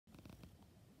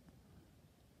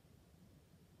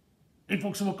Hey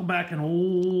folks, and welcome back, and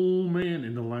oh man,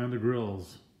 in the land of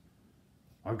grills.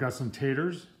 I've got some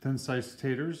taters, thin sliced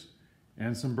taters,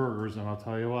 and some burgers, and I'll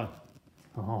tell you what,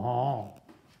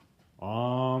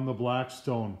 on the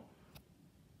Blackstone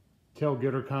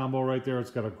Tailgater combo right there,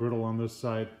 it's got a griddle on this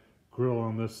side, grill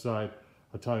on this side.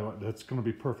 I'll tell you what, that's gonna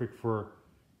be perfect for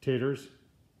taters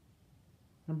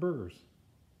and burgers.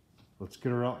 Let's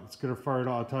get her out, let's get her fired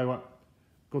up. I'll tell you what,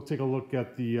 go take a look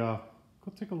at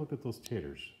those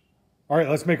taters. All right,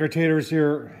 let's make our taters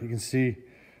here. You can see,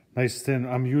 nice thin.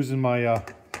 I'm using my,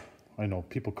 I know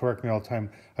people correct me all the time.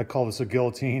 I call this a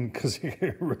guillotine because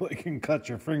it really can cut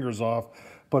your fingers off.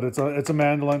 But it's a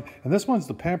mandolin, and this one's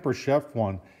the Pamper Chef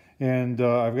one. And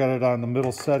I've got it on the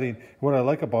middle setting. What I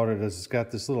like about it is it's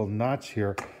got this little notch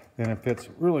here, and it fits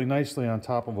really nicely on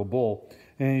top of a bowl.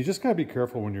 And you just gotta be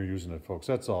careful when you're using it, folks.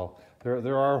 That's all.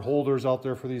 There are holders out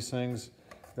there for these things,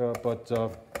 but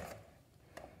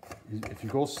if you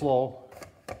go slow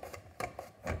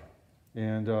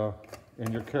and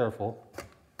you're careful,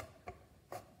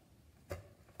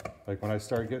 like when I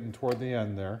start getting toward the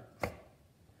end there,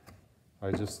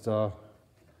 I just go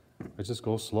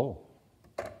slow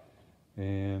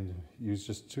and use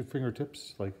just two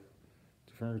fingertips like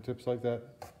that.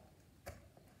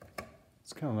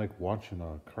 It's kind of like watching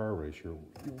a car race. You're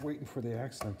waiting for the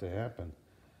accident to happen.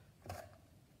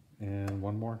 And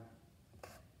one more.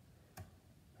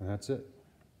 And that's it.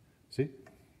 See?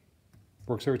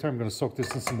 Works every time. I'm going to soak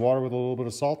this in some water with a little bit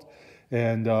of salt,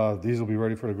 and these will be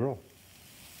ready for the grill.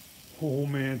 Oh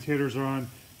man, taters are on.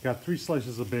 Got 3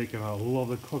 slices of bacon. I love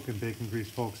the cooking bacon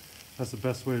grease, folks. That's the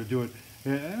best way to do it.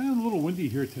 And a little windy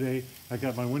here today. I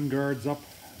got my wind guards up.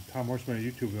 Tom Horseman on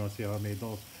YouTube, you want to see how I made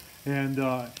those. And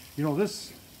you know,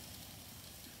 this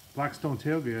Blackstone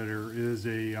Tailgater is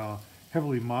a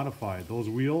heavily modified. Those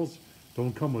wheels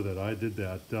don't come with it. I did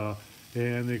that.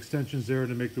 And the extensions there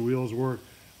to make the wheels work.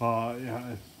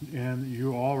 And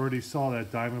you already saw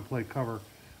that diamond plate cover.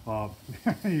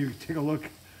 You take a look.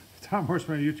 Tom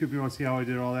Horseman on YouTube, you want to see how I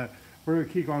did all that. We're going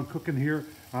to keep on cooking here.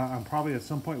 I'm probably at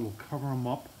some point we'll cover them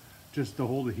up just to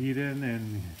hold the heat in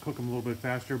and cook them a little bit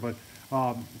faster. But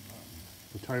I'll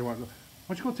tell you what, why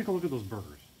don't you go take a look at those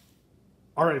burgers.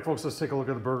 All right, folks, let's take a look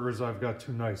at the burgers. I've got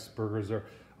 2 nice burgers there.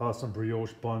 Some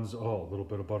brioche buns, a little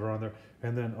bit of butter on there,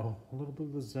 and then a little bit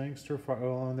of the Zang stir fry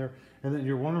oil on there. And then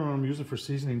you're wondering what I'm using for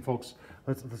seasoning, folks.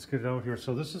 Let's get it out here.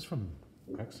 So this is from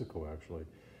Mexico, actually,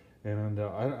 and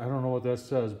I don't know what that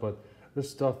says, but this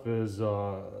stuff is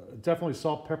definitely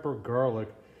salt, pepper, garlic,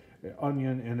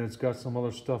 onion, and it's got some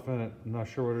other stuff in it. I'm not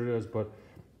sure what it is, but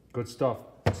good stuff.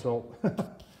 So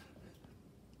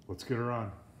let's get her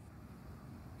on.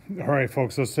 All right,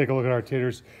 folks, let's take a look at our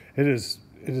taters. It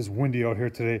is windy out here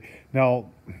today.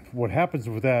 Now, what happens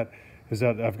with that is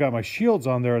that I've got my shields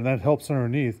on there, and that helps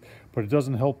underneath, but it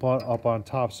doesn't help up on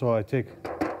top. So I take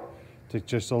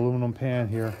just aluminum pan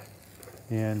here,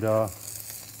 and oh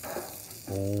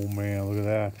man, look at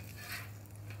that.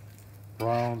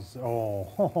 Browns,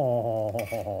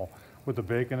 with the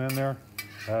bacon in there.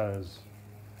 That is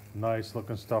nice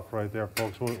looking stuff right there,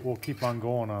 folks. We'll keep on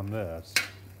going on this.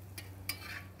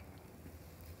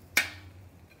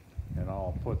 And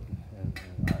I'll put,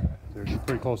 they're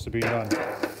pretty close to being done.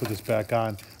 Put this back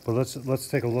on, but let's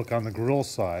take a look on the grill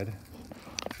side.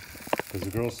 There's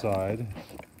the grill side.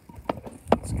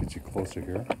 Let's get you closer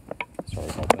here. Sorry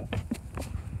about that.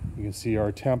 You can see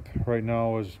our temp right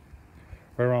now is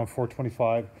right around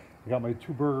 425. I got my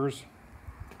 2 burgers.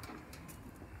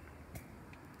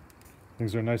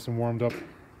 Things are nice and warmed up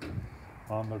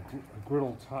on the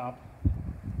griddle top,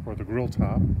 or the grill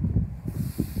top.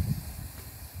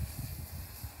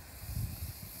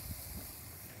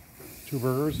 Two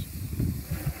burgers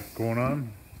going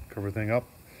on, cover everything up.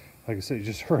 Like I said, you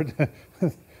just heard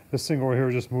this thing over here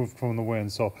just moved from the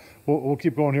wind. So we'll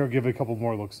keep going here, give it a couple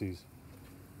more look-sees.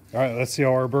 All right, let's see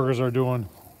how our burgers are doing.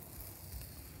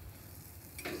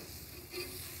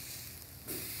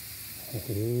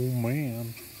 Oh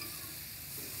man,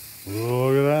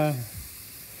 look at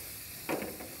that.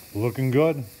 Looking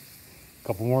good. A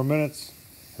couple more minutes,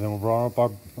 and then we'll brown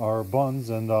up our buns,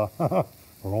 and we're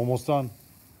almost done.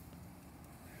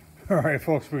 All right,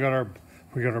 folks, we got our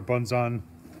buns on.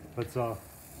 Let's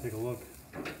take a look.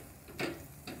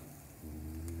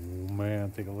 Oh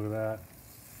man, take a look at that.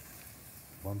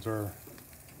 Buns are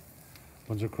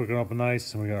cooking up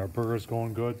nice, and we got our burgers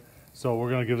going good. So we're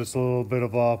gonna give this a little bit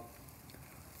of a.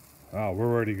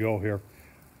 We're ready to go here.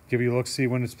 Give you a look, see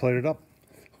when it's plated up.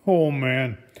 Oh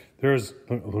man, look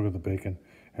at the bacon,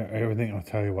 everything. I'll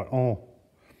tell you what. Oh,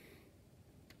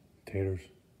 taters,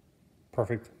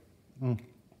 perfect.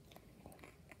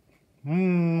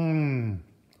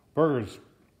 Burgers,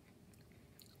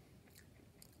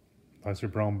 Nicer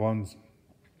brown buns.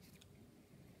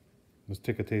 Let's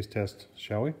take a taste test,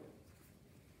 shall we?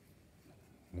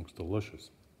 Looks delicious.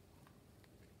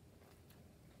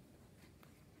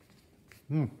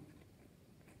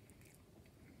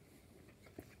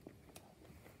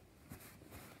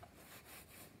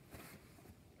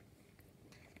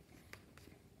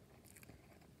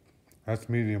 That's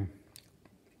medium.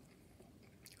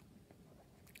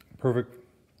 Perfect.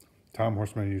 Tom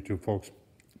Horseman YouTube, folks.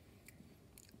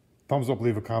 Thumbs up,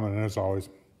 leave a comment, and as always,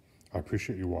 I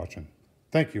appreciate you watching.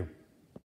 Thank you.